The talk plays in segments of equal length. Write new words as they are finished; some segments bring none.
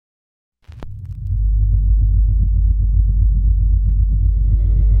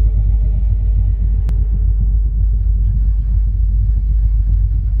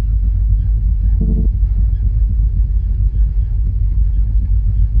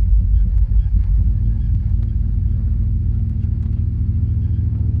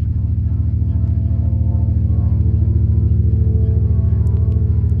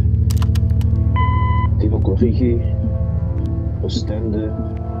origine, Oostende,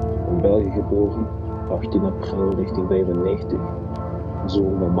 in België geboren, 18 april 1995,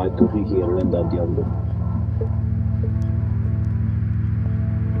 zoon van Mike Origi en Linda Diambo.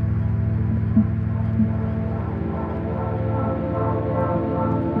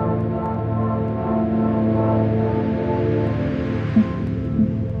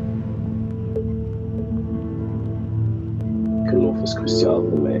 Geloof is cruciaal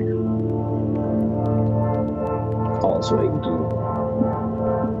voor mij. Alles wat ik doe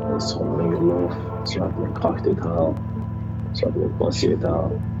is van mijn geloof, zodat ik mijn kracht uithaal, zodat ik mijn passie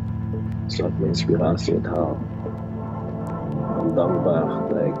uithaal, zodat ik mijn inspiratie uithaal. Ik ben dankbaar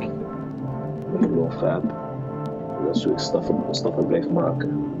dat ik mijn geloof heb en dat ik stappen blijf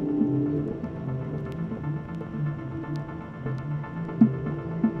maken.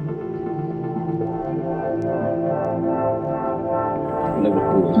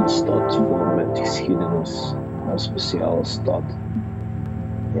 Liverpool is een stad vol met geschiedenis, een speciale stad,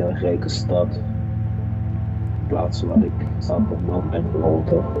 een heel rijke stad, een plaats waar ik zelf op man ben gewoond,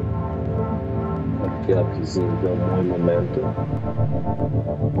 waar ik veel heb gezien, veel mooie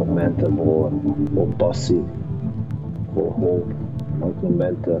momenten vol passie, vol hoop, maar ook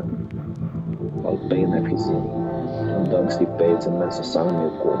momenten waar ik pijn heb gezien. En dankzij die pijn zijn mensen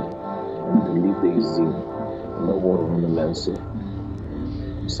samengekomen en de liefde gezien en de woorden van de mensen.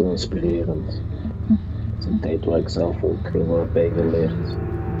 Zo inspirerend. Het is een tijd waar ik zelf ook heel veel heb bijgeleerd.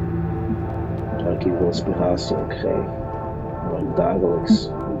 Waar ik heel veel inspiratie aan krijg. Waar ik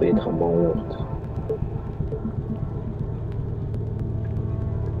dagelijks een betere man word.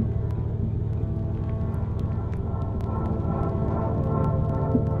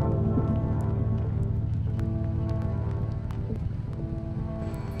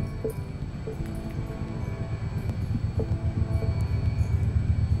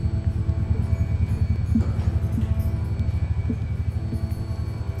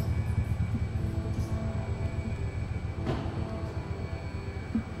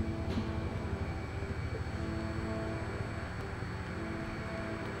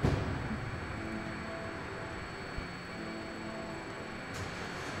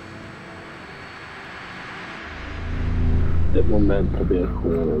 Op dit moment probeer ik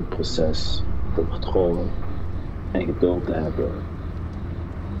gewoon een proces te vertrouwen en geduld te hebben.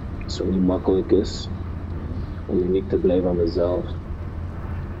 Als het niet makkelijk is om uniek te blijven aan mezelf,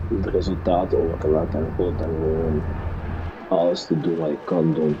 om de resultaten over te laten aan God en gewoon alles te doen wat ik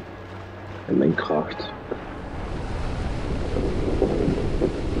kan doen in mijn kracht.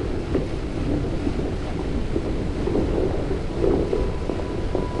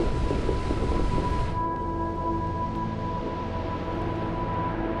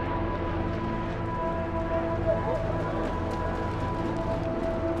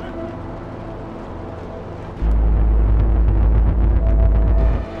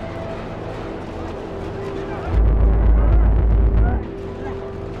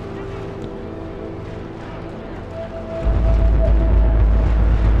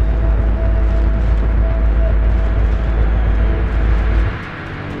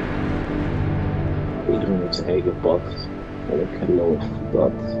 Iedereen heeft zijn eigen pad en ik geloof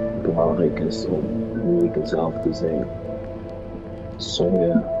dat het belangrijk is om uniek zelf te zijn.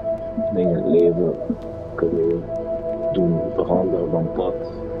 Sommige dingen in het leven kunnen je doen veranderen van pad.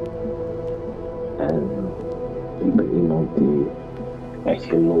 En ik ben iemand die echt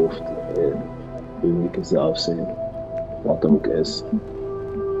gelooft in unieke zelf zijn, wat ook is.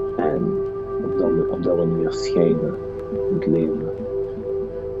 En op dat manier schijnen in het leven.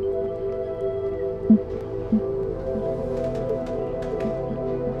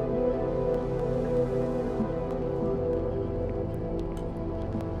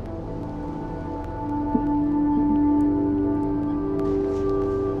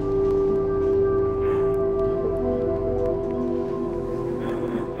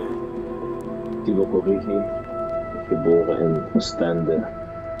 Divock Origi, geboren in Oostende,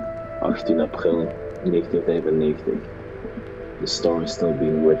 18 april 1995. The story is still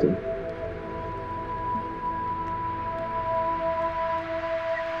being written.